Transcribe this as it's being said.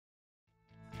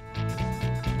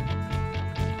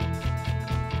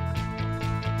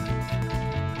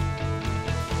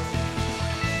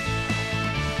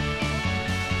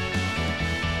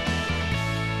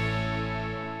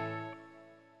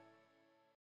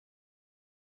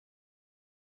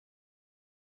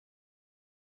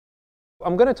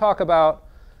I'm going to talk about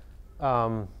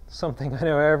something I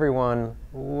know everyone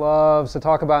loves to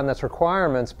talk about, and that's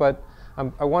requirements, but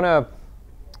I want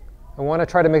to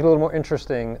try to make it a little more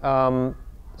interesting.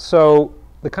 So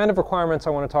the kind of requirements I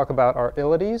want to talk about are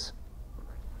ILITIES.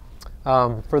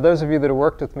 For those of you that have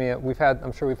worked with me,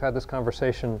 I'm sure we've had this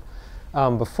conversation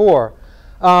before.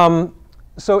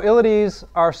 So ILITIES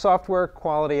are software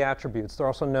quality attributes. They're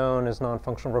also known as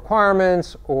non-functional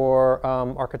requirements or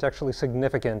architecturally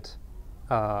significant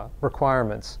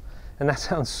requirements. And that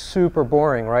sounds super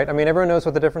boring, right? I mean, everyone knows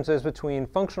what the difference is between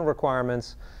functional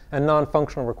requirements and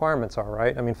non-functional requirements are,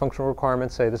 right? I mean, functional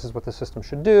requirements say this is what the system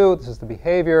should do, this is the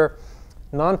behavior.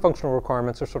 Non-functional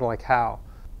requirements are sort of like how.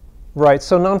 Right,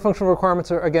 so non-functional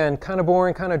requirements are, again, kind of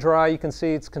boring, kind of dry. You can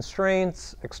see it's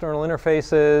constraints, external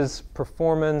interfaces,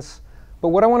 performance. But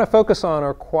what I want to focus on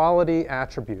are quality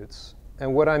attributes.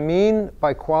 And what I mean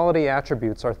by quality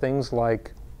attributes are things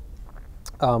like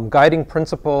guiding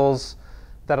principles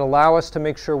that allow us to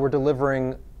make sure we're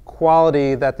delivering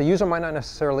quality that the user might not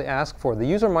necessarily ask for. The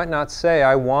user might not say,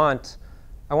 I want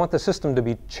the system to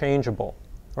be changeable.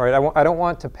 Right? I don't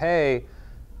want to pay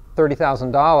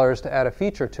 $30,000 to add a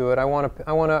feature to it. I want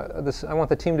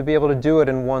the team to be able to do it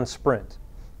in one sprint.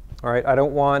 All right? I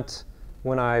don't want,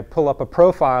 when I pull up a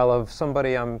profile of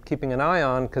somebody I'm keeping an eye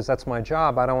on, because that's my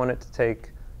job, I don't want it to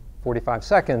take 45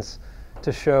 seconds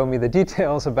to show me the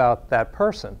details about that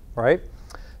person, right?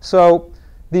 So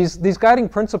these guiding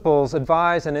principles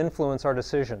advise and influence our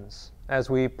decisions as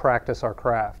we practice our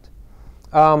craft.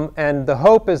 And the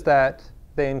hope is that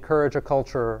they encourage a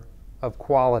culture of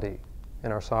quality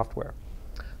in our software.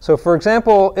 So for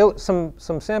example, some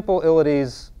sample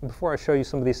ILITIES, before I show you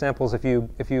some of these samples, if you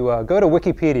go to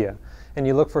Wikipedia and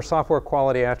you look for software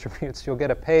quality attributes, you'll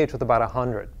get a page with about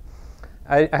 100.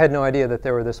 I had no idea that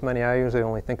there were this many. I usually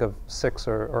only think of 6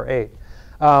 or 8.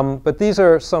 But these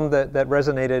are some that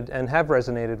resonated and have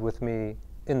resonated with me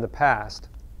in the past.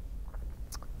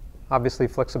 Obviously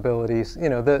flexibility, you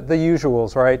know, the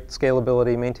usuals, right?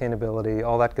 Scalability, maintainability,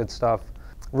 all that good stuff.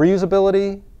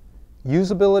 Reusability,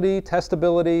 usability,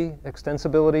 testability,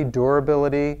 extensibility,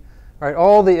 durability, right?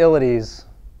 All the ILITIES,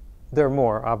 there are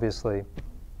more, obviously.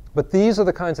 But these are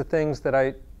the kinds of things that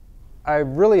I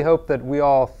really hope that we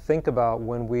all think about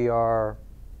when we are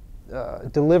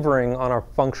delivering on our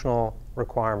functional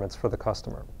requirements for the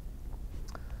customer.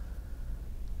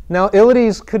 Now,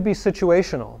 ILITIES could be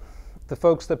situational. The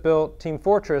folks that built Team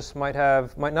Fortress might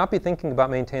not be thinking about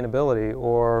maintainability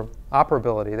or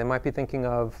operability. They might be thinking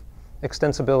of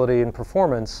extensibility and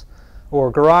performance,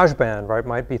 or GarageBand, right,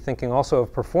 might be thinking also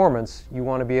of performance. You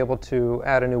want to be able to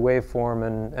add a new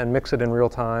waveform and mix it in real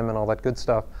time and all that good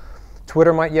stuff.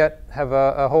 Twitter might yet have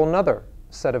a whole nother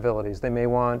set of ILITIES. They may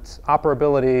want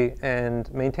operability and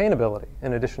maintainability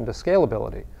in addition to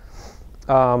scalability.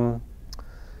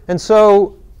 And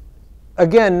so,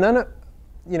 again,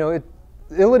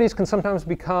 ILITIES can sometimes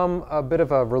become a bit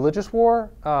of a religious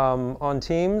war on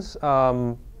teams.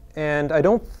 And I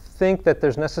don't think that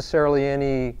there's necessarily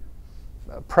any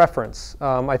preference.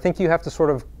 I think you have to sort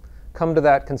of come to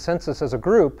that consensus as a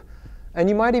group, and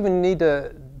you might even need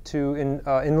to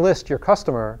enlist your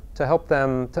customer to help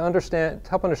them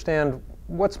understand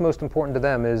what's most important to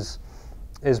them. Is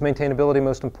maintainability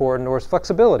most important, or is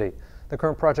flexibility? The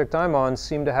current project I'm on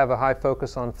seemed to have a high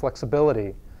focus on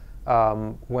flexibility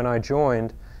when I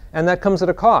joined, and that comes at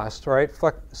a cost, right?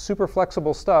 Super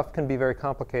flexible stuff can be very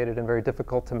complicated and very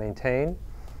difficult to maintain.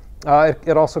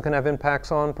 It also can have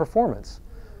impacts on performance,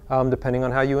 depending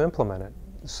on how you implement it.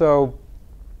 So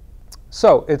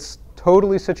it's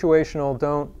totally situational.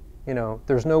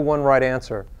 There's no one right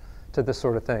answer to this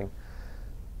sort of thing.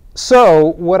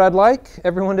 So what I'd like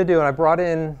everyone to do, and I brought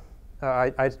in,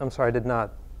 I'm sorry, I did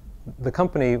not. The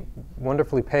company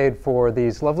wonderfully paid for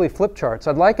these lovely flip charts.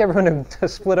 I'd like everyone to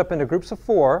split up into groups of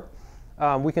 4.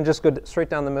 We can just go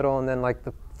straight down the middle, and then like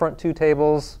the front 2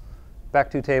 tables, back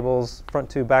 2 tables, front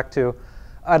 2, back 2.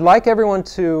 I'd like everyone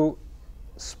to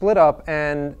split up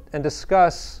and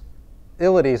discuss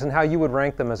ILITIES and how you would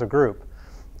rank them as a group.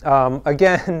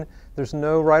 Again, there's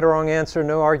no right or wrong answer,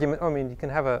 no argument. I mean, you can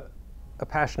have a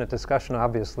passionate discussion,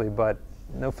 obviously, but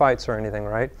no fights or anything,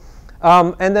 right?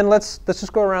 And then let's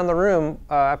just go around the room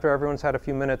after everyone's had a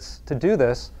few minutes to do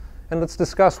this, and let's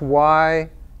discuss why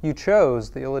you chose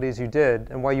the ILITIES you did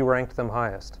and why you ranked them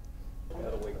highest.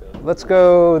 Let's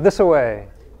go this way.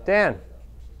 Dan,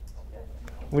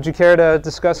 would you care to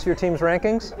discuss your team's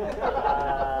rankings?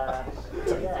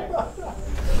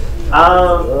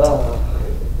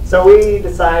 So we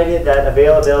decided that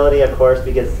availability, of course,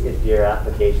 because if your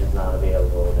application is not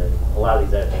available, then a lot of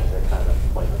these other things are kind of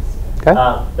pointless.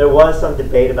 Okay. There was some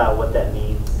debate about what that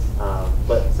means,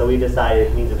 but So we decided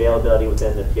it means availability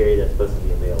within the period that's supposed to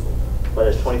be available.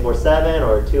 Whether it's 24/7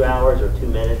 or 2 hours or 2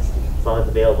 minutes, as long as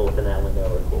it's available within that window,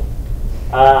 we're cool.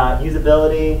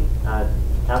 Usability,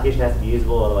 application has to be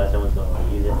usable, otherwise no one's going to want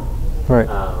to use it. Right.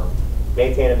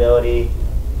 Maintainability.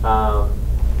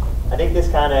 I think this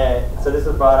kind of, so this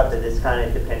was brought up that this kind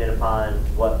of dependent upon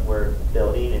what we're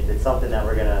building. If it's something that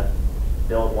we're going to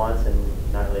build once and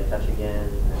not really touch again,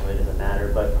 it really doesn't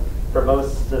matter. But for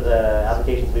most of the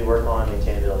applications we work on,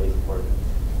 maintainability is important.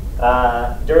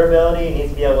 Durability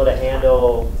needs to be able to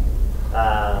handle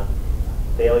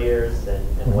failures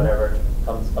and whatever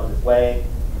comes its way.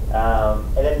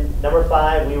 And then number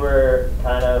 5, we were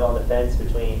kind of on the fence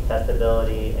between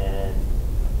testability and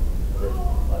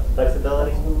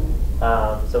flexibility.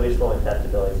 So we just went with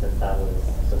testability since that was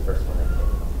the first one that came.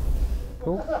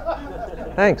 Cool.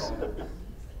 Thanks.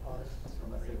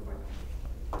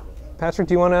 Patrick,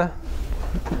 do you want to?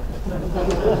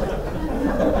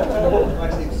 My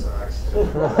team sucks.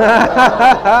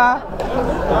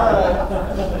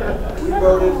 We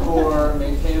voted for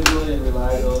maintainability and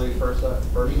reliability first and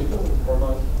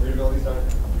foremost. Readability,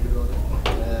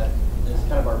 and it's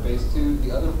kind of our base 2.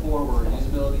 The other 4 were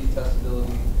usability,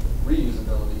 testability,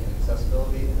 reusability, and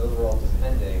accessibility, and those were all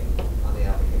depending on the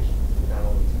application. Kind of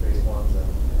only 2 base ones and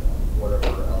whatever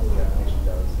else the application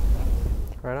does.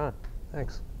 Right on.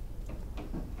 Thanks.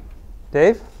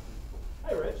 Dave?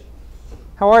 Hi, Rich.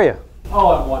 How are you?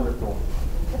 Oh, I'm wonderful.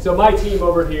 So my team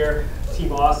over here,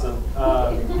 Team Awesome,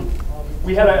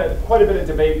 we had quite a bit of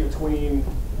debate between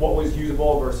what was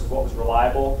usable versus what was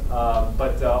reliable.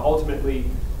 But ultimately,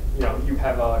 you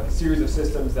have a series of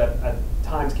systems that at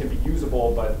times can be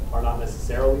usable but are not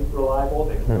necessarily reliable.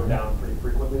 They can go down pretty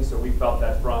frequently. So we felt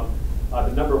that from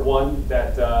the number 1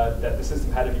 that the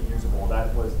system had to be usable.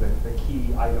 That was the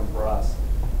key item for us.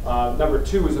 Number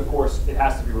 2 is, of course, it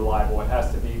has to be reliable. It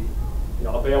has to be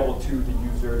available to the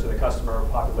user, to the customer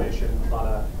population on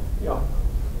a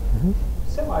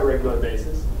semi-regular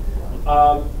basis.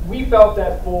 We felt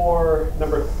that for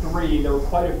number 3, there were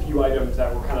quite a few items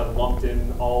that were kind of lumped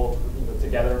in all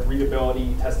together: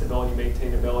 readability, testability,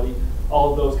 maintainability. All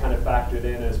of those kind of factored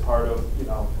in as part of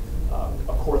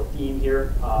a core theme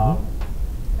here.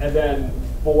 And then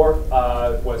 4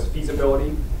 was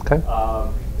feasibility. Okay.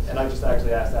 And I just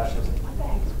actually asked Ashley, I was like, what the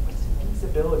heck is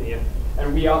feasibility?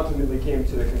 And we ultimately came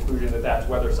to the conclusion that that's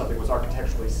whether something was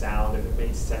architecturally sound, if it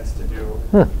made sense to do.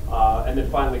 And then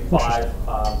finally 5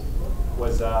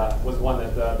 was one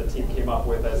that the team came up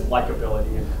with as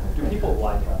likability. And do people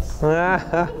like us? And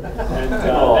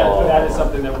that is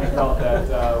something that we felt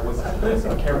that was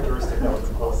a characteristic that was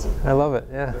important. I love it,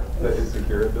 yeah. That is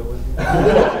securability?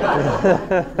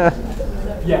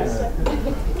 Yes.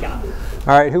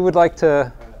 All right, who would like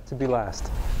to be last?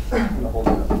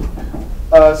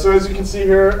 So as you can see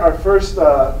here, our first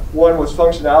one was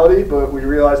functionality, but we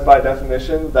realized by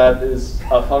definition that is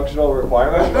a functional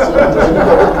requirement. So that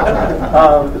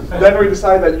doesn't work. Then we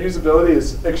decided that usability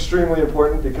is extremely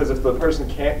important because if the person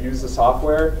can't use the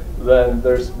software, then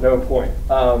there's no point.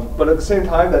 But at the same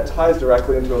time, that ties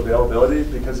directly into availability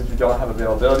because if you don't have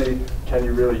availability, can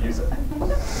you really use it?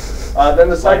 Then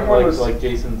the second one was like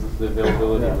Jason's the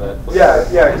availability of that.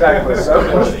 Yeah, exactly. So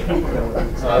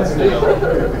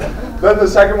then the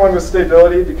second one was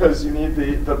stability because you need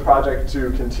the project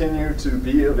to continue to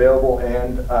be available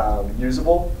and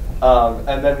usable.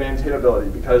 And then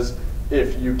maintainability because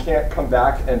if you can't come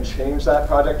back and change that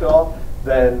project at all,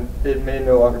 then it may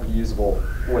no longer be usable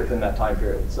within that time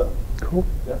period. So cool.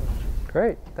 Yeah.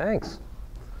 Great, thanks.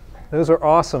 Those are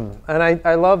awesome. And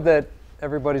I love that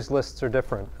everybody's lists are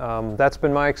different. That's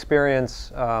been my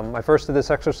experience. I first did this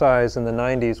exercise in the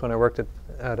 90s when I worked at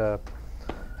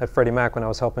Freddie Mac when I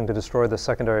was helping to destroy the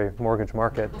secondary mortgage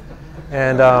market.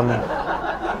 And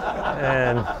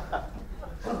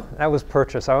that was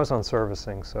purchase. I was on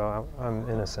servicing, so I'm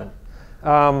innocent.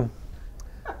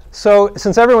 So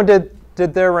since everyone did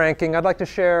their ranking, I'd like to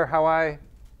share how I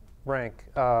rank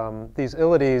these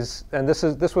ILITIES. And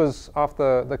this was off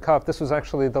the cuff. This was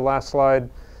actually the last slide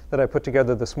that I put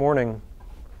together this morning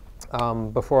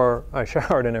before I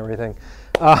showered and everything.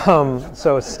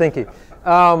 So it's stinky.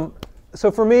 So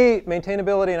for me,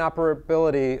 maintainability and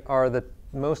operability are the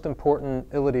most important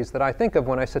ILITIES that I think of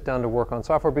when I sit down to work on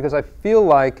software because I feel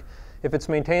like if it's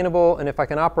maintainable and if I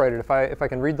can operate it, if I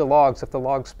can read the logs, if the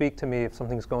logs speak to me, if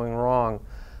something's going wrong,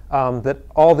 that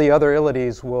all the other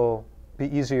ILITIES will be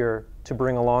easier to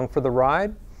bring along for the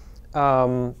ride.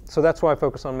 So that's why I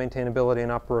focus on maintainability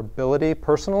and operability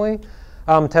personally.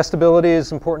 Testability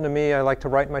is important to me. I like to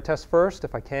write my tests first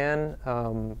if I can.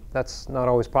 That's not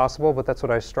always possible, but that's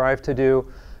what I strive to do.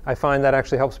 I find that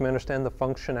actually helps me understand the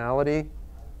functionality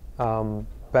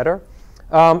better.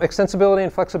 Extensibility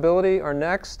and flexibility are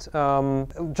next.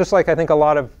 Just like I think a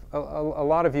lot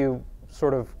of you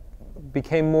sort of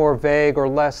became more vague or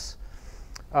less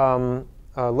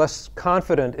less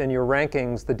confident in your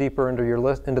rankings the deeper into your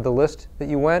list, into the list that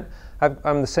you went.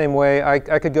 I'm the same way. I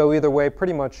could go either way,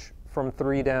 pretty much from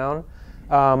 3 down.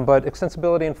 But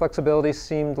extensibility and flexibility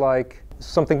seemed like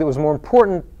something that was more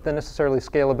important than necessarily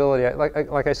scalability.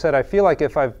 Like I said, I feel like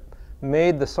if I've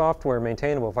made the software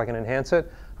maintainable, if I can enhance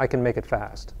it, I can make it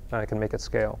fast. I can make it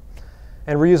scale.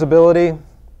 And reusability,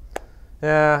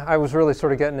 I was really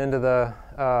sort of getting into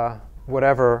the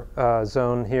whatever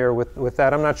zone here with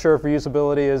that. I'm not sure if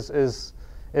reusability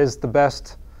is the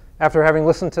best. After having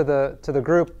listened to the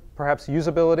group, perhaps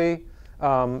usability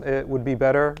it would be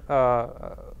better.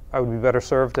 I would be better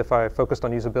served if I focused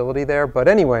on usability there. But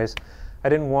anyways, I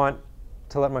didn't want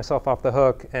to let myself off the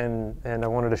hook, and I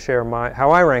wanted to share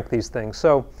how I rank these things.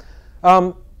 So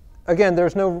again,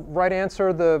 there's no right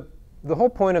answer. The whole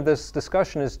point of this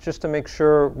discussion is just to make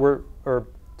sure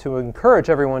to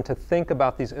encourage everyone to think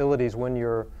about these ILITIES when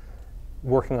you're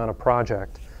working on a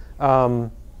project.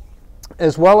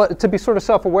 As well to be sort of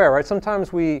self-aware, right?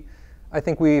 Sometimes I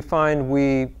think we find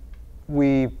we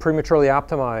prematurely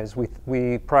optimize,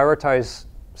 we prioritize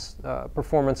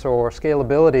performance or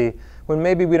scalability when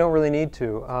maybe we don't really need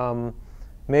to.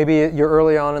 Maybe you're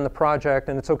early on in the project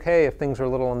and it's okay if things are a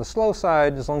little on the slow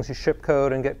side, as long as you ship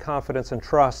code and get confidence and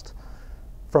trust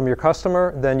from your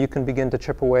customer, then you can begin to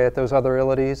chip away at those other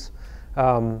ILITIES.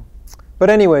 But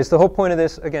anyways, the whole point of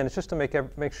this, again, is just to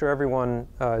make sure everyone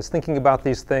is thinking about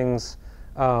these things.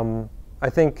 I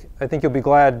think you'll be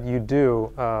glad you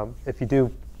do if you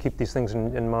do keep these things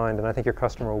in mind, and I think your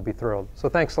customer will be thrilled. So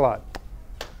thanks a lot.